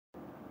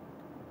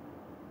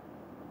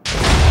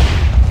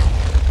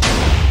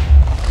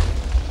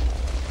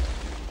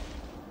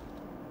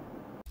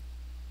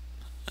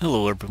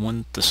Hello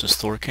everyone, this is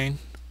Thorcane.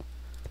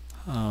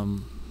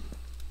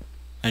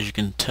 As you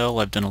can tell,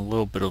 I've done a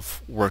little bit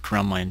of work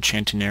around my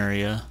enchanting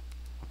area.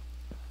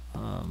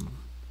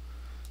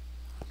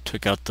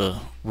 Took out the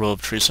row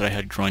of trees that I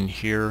had growing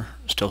here.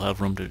 Still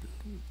have room to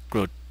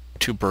grow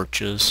 2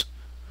 birches.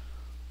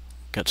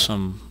 Got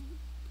some,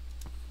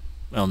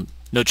 well,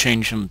 no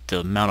change in the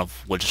amount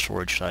of wood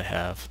storage that I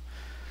have,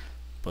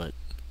 but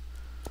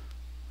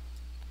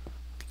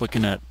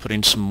looking at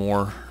putting some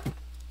more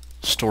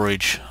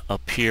storage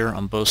up here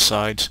on both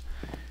sides.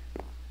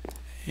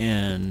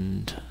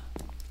 And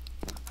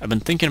I've been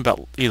thinking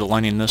about either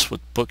lining this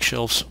with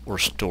bookshelves or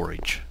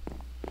storage,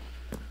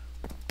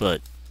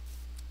 but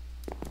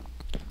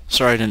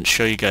sorry I didn't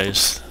show you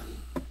guys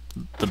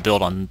the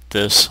build on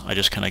this. I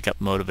just kind of got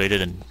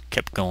motivated and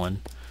kept going.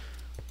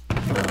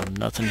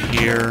 Nothing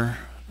here.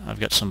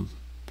 I've got some,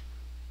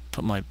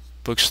 put my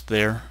books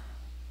there.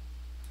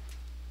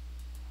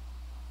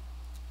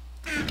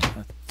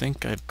 I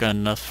think I've got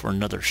enough for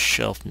another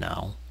shelf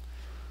now,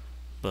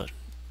 but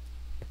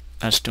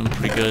that's doing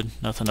pretty good.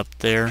 Nothing up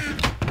there.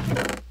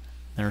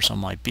 There's all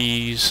my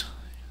bees.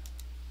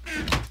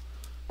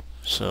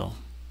 So,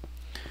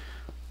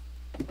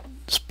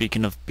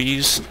 speaking of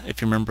bees,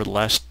 if you remember the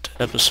last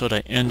episode,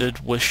 I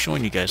ended with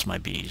showing you guys my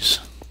bees.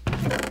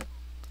 I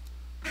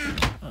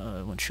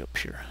want you up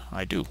here.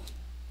 I do.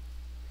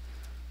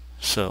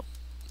 So,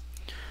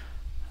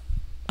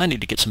 I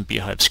need to get some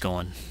beehives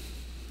going,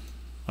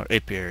 or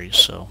apiaries,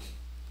 so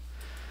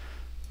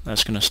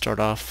that's going to start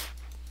off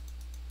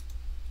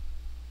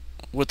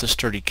with a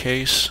sturdy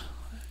case,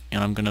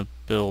 and I'm going to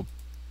build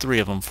 3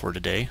 of them for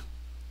today.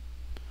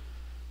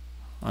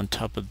 On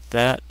top of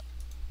that,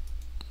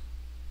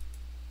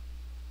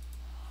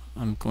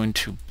 I'm going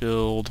to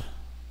build,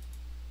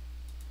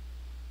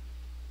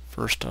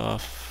 first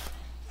off,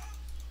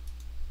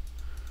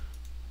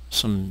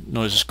 some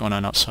noises going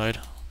on outside.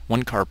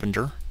 1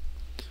 carpenter.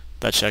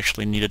 That's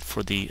actually needed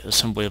for the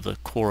assembly of the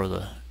core of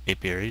the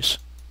apiaries.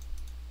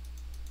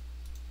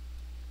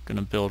 Going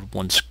to build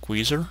 1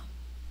 squeezer.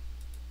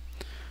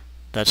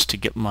 That's to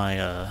get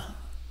my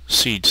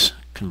seeds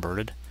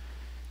converted.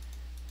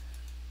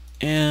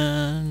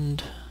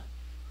 And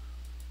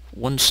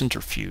 1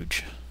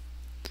 centrifuge.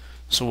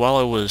 So while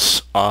I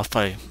was off,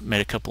 I made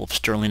a couple of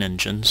Stirling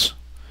engines.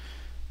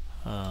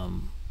 A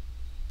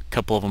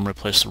couple of them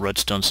replaced the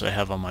redstones that I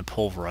have on my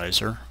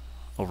pulverizer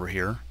over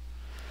here.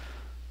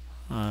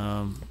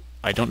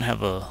 I don't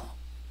have a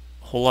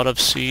whole lot of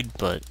seed,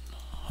 but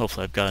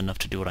hopefully I've got enough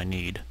to do what I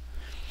need.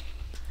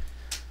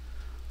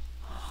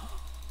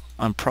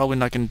 I'm probably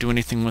not going to do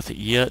anything with it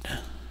yet.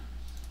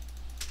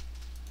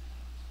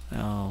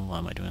 Oh, why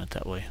am I doing it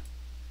that way?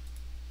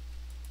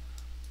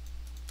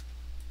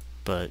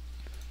 But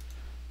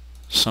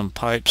some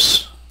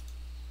pipes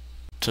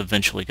to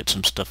eventually get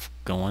some stuff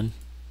going.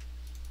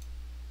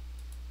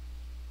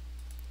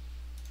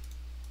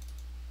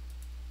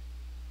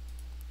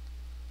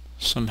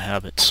 Some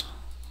habits.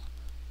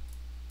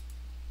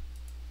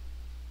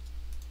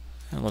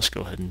 And let's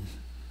go ahead and,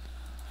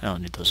 I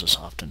don't need those as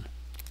often.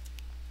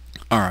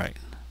 Alright,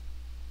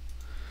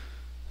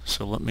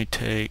 so let me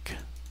take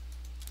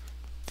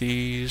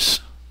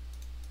these,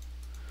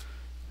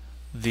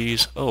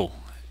 oh,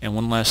 and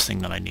one last thing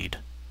that I need.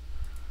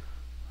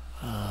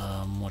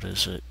 What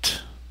is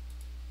it?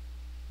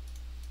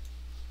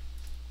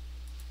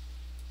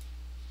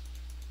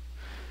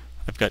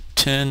 I've got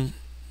 10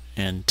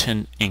 and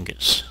 10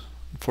 ingots.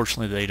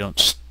 Unfortunately, they don't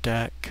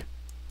stack.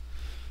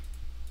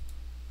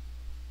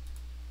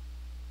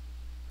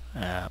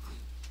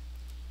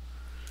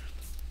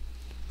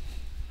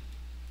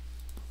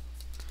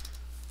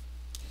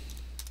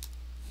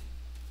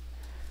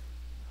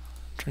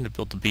 Trying to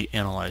build the bee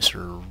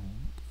analyzer.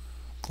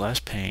 Glass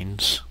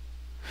panes.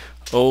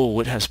 Oh,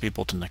 it has to be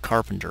built in the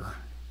Carpenter.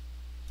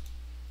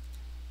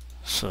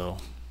 So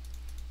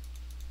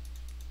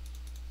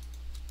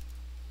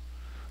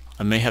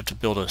I may have to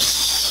build a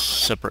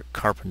separate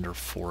Carpenter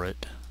for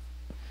it.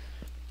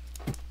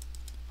 I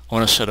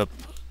want to set up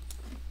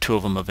 2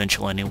 of them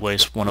eventually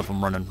anyways. One of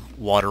them running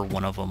water,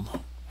 one of them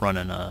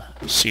running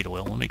seed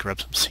oil. Let me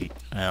grab some seed.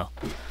 Yeah.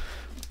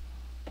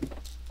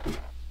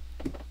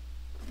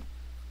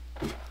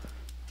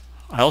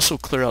 I also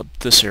clear out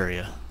this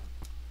area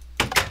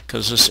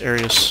because this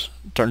area is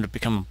starting to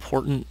become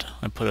important.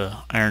 I put an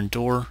iron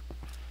door.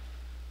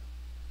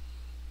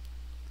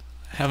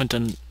 I haven't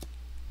done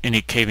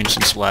any caving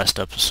since the last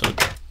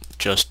episode,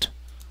 just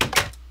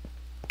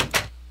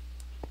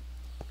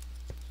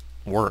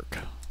work.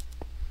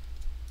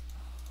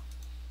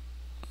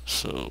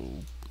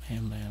 So,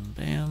 bam, bam,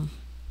 bam.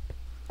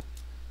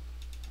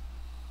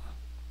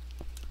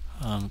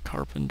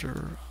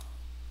 Carpenter.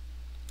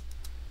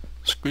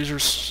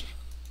 Squeezer's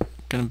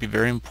going to be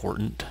very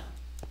important.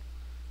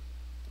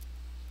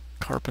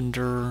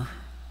 Carpenter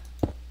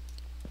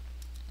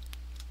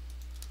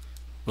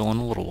will in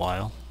a little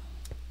while.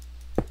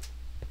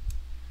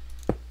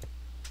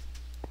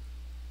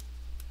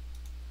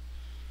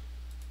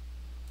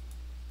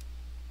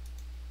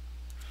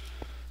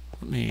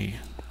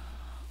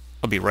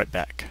 I'll be right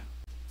back.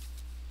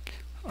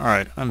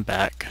 Alright, I'm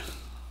back.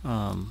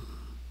 I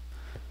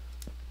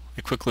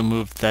quickly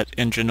moved that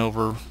engine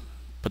over,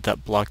 put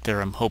that block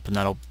there. I'm hoping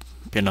that'll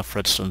be enough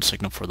redstone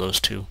signal for those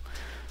two.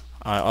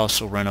 I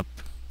also ran up,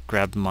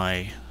 grabbed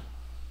my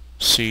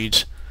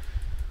seeds.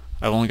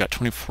 I've only got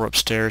 24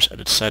 upstairs. I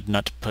decided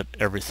not to put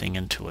everything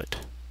into it.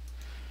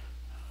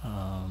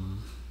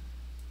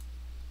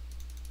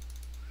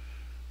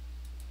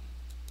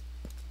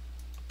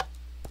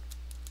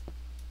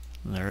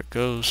 There it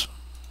goes.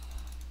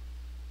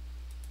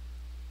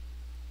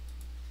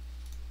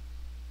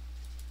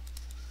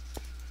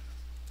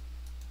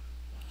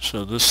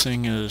 So this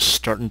thing is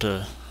starting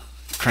to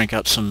crank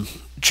out some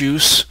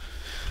juice.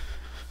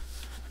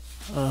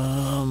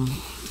 I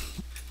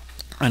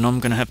know I'm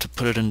going to have to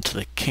put it into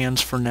the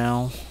cans for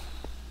now.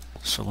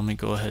 So let me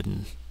go ahead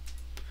and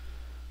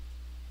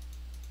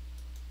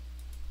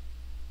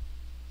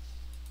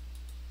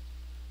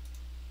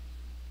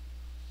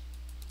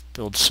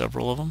build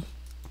several of them.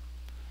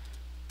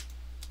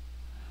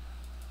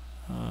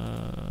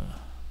 I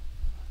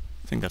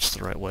think that's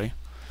the right way.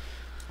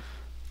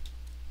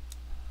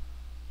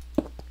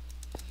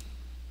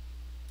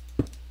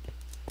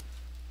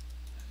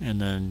 And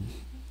then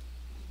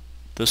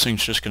this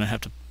thing's just going to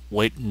have to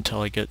wait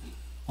until I get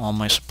all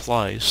my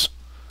supplies.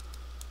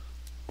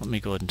 Let me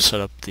go ahead and set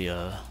up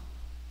the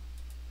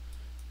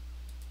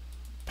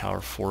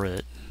power for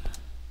it.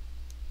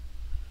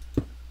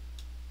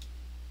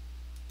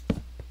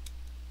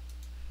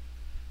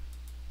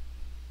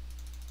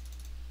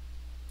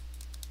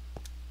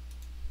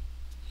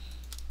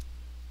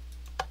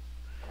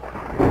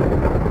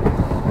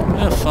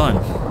 Have fun.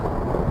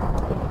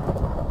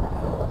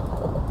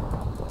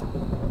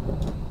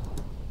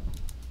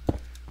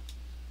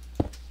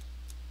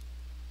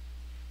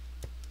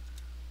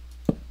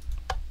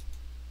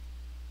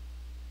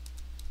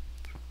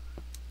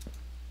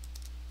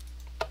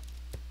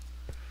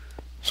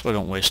 So I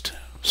don't waste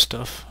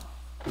stuff.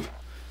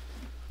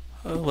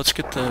 Let's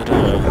get that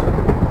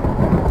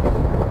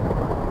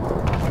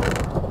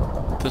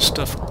this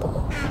stuff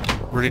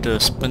ready to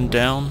spin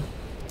down.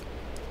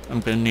 I'm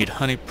going to need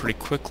honey pretty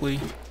quickly.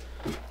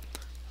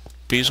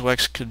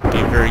 Beeswax could be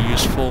very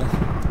useful.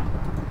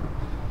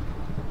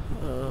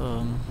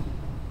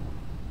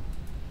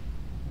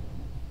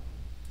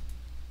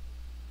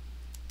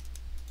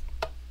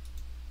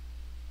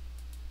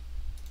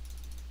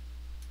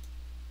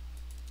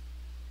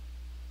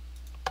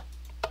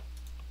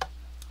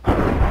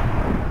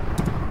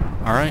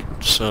 Alright,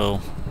 so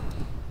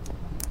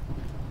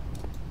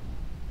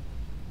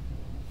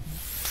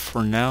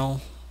for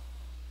now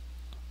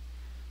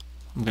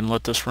I'm going to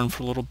let this run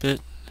for a little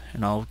bit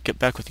and I'll get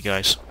back with you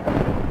guys.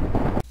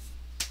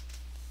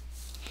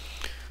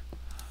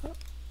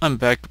 I'm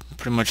back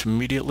pretty much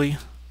immediately.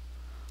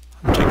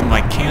 I'm taking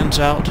my cans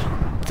out.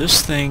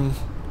 This thing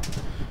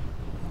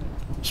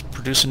is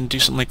producing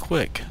decently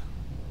quick.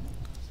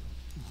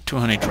 2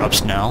 honey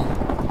drops now.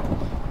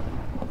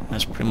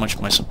 That's pretty much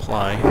my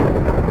supply.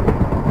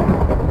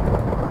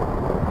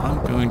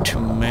 I'm going to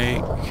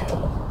make...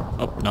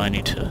 Oh, no, I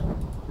need to...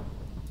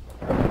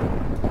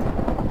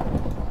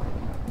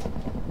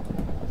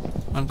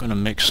 I'm going to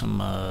make some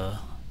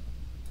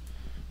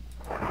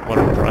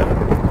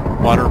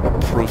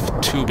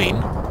waterproof tubing.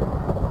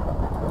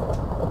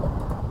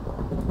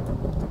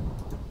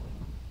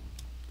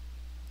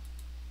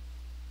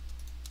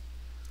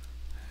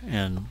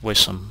 And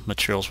waste some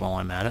materials while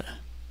I'm at it.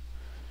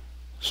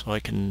 So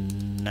I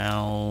can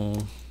now...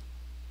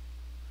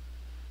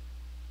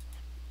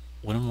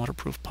 Wooden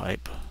waterproof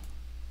pipe.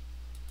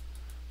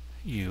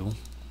 You.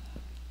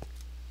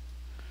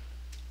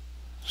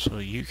 So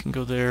you can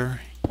go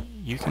there.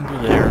 You can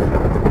go there.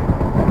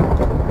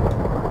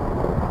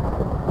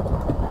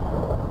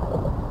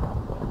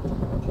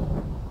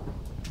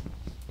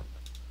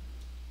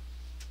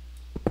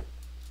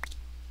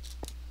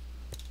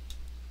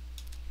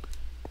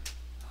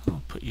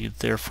 I'll put you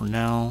there for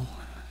now,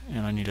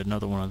 and I need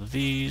another one of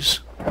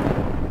these.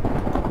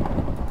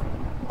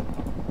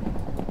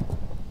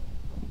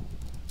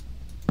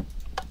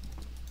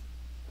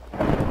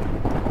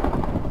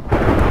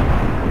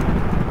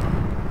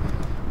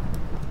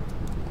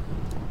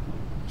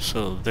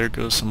 So there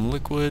goes some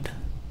liquid,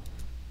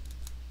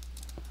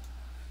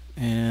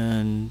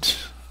 and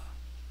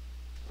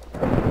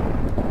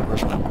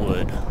where's my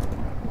wood?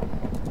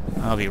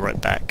 I'll be right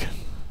back.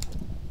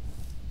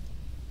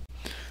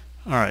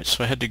 Alright,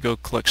 so I had to go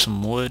collect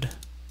some wood.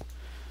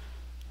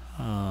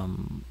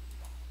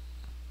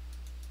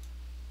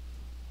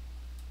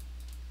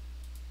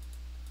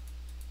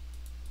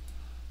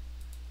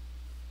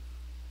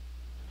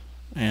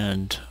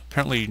 And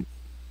apparently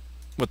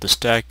with the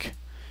stack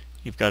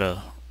you've got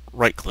to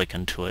right click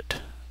into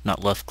it,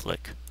 not left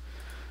click.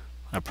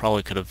 I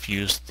probably could have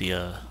used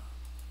the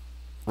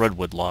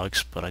redwood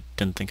logs, but I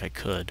didn't think I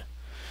could.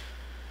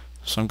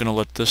 So I'm going to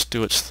let this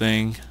do its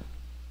thing.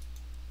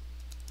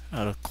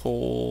 Out of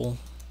coal.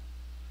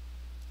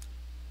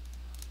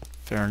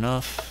 Fair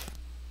enough.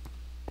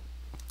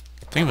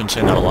 I think I've been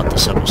saying that a lot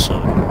this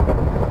episode.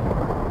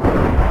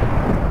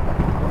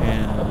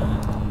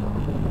 And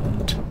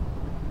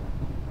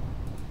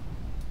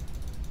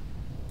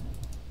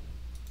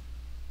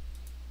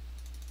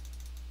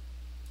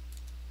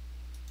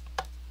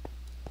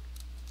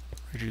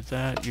do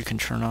that, you can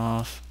turn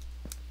off.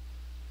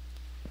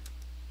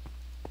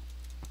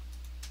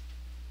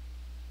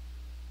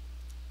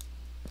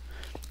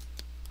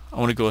 I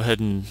want to go ahead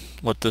and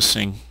let this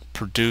thing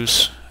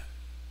produce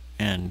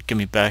and give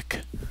me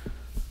back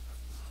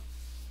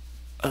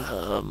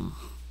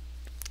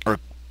or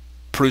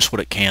produce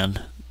what it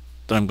can.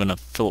 Then I'm going to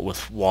fill it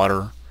with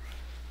water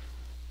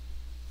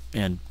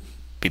and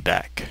be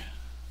back,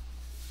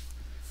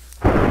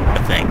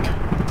 I think.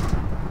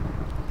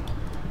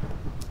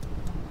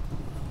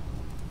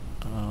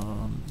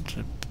 Did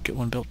I get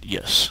one built?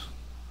 Yes.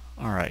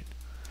 Alright.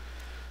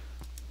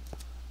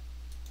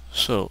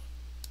 So,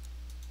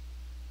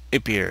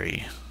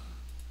 apiary.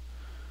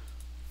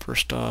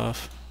 First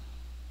off,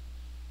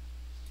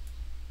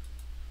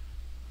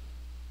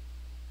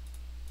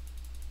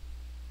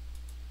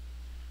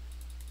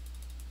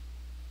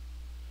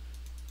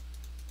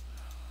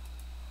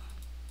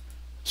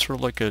 sort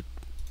of like a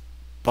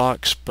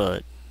box,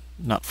 but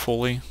not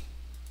fully.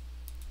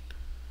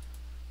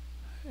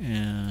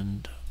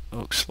 And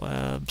oak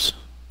slabs.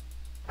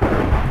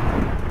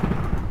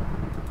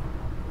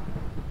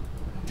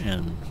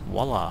 And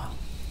voila.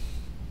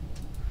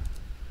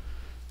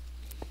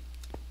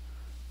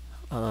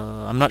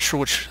 I'm not sure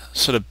which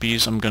set of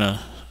bees I'm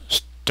gonna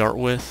start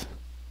with.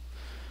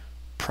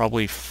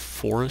 Probably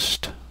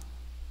forest.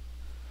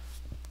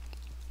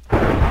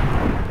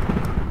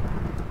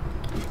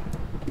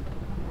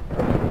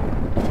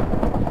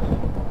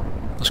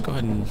 Let's go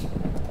ahead and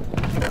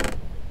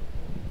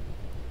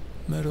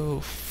meadow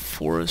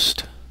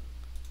forest.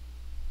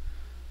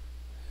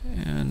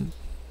 And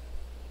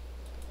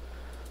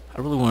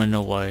I really want to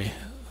know why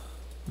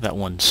that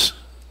one's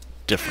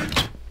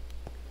different.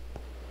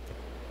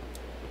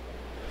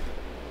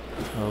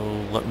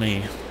 So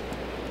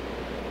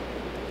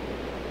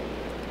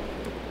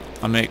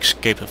I may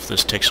escape if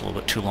this takes a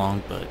little bit too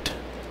long, but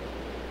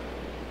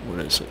what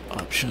is it?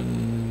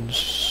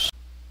 Options,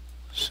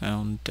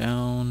 sound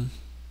down,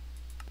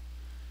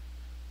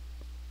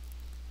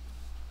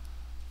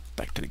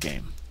 back to the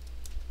game.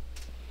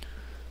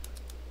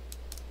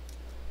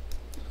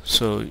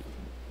 So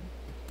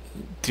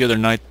the other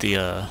night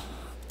the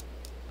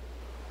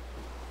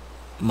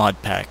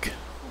mod pack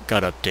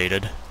got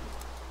updated.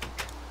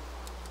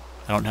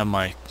 I don't have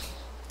my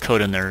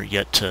code in there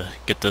yet to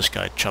get this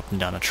guy chopping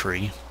down a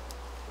tree.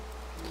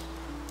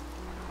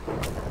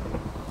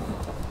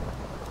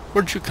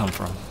 Where'd you come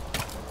from?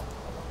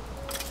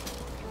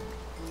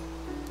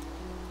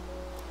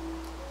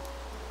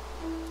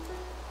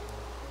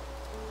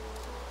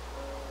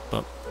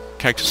 But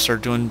cactus are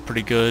doing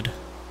pretty good.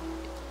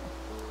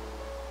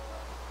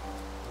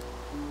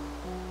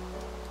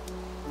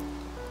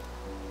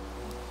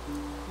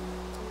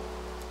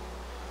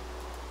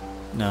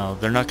 Now,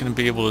 they're not going to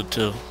be able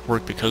to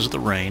work because of the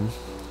rain,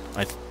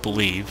 I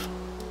believe.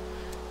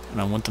 And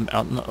I want them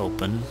out in the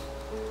open.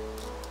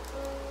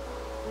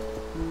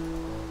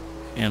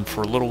 And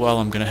for a little while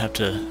I'm going to have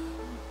to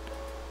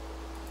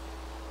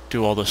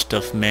do all this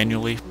stuff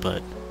manually,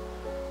 but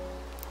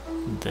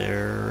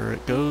there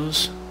it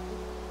goes.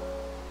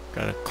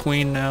 Got a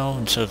queen now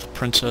instead of a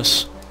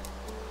princess.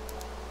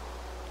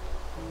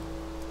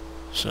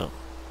 So,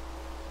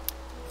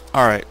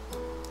 alright.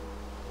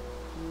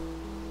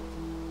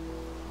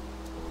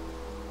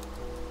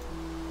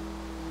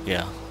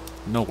 Yeah,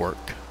 no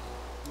work.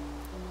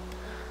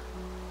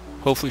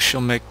 Hopefully she'll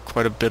make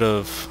quite a bit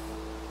of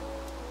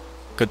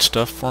good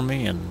stuff for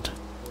me,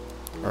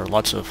 or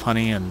lots of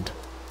honey, and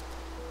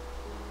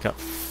got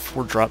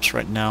 4 drops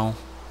right now.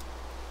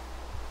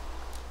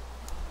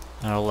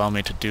 That'll allow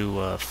me to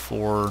do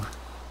 4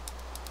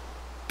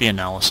 bee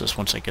analysis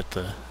once I get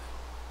the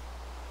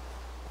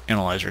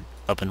analyzer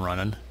up and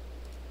running.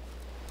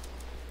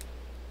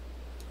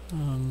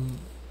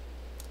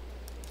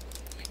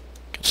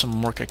 Got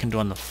some work I can do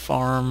on the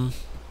farm.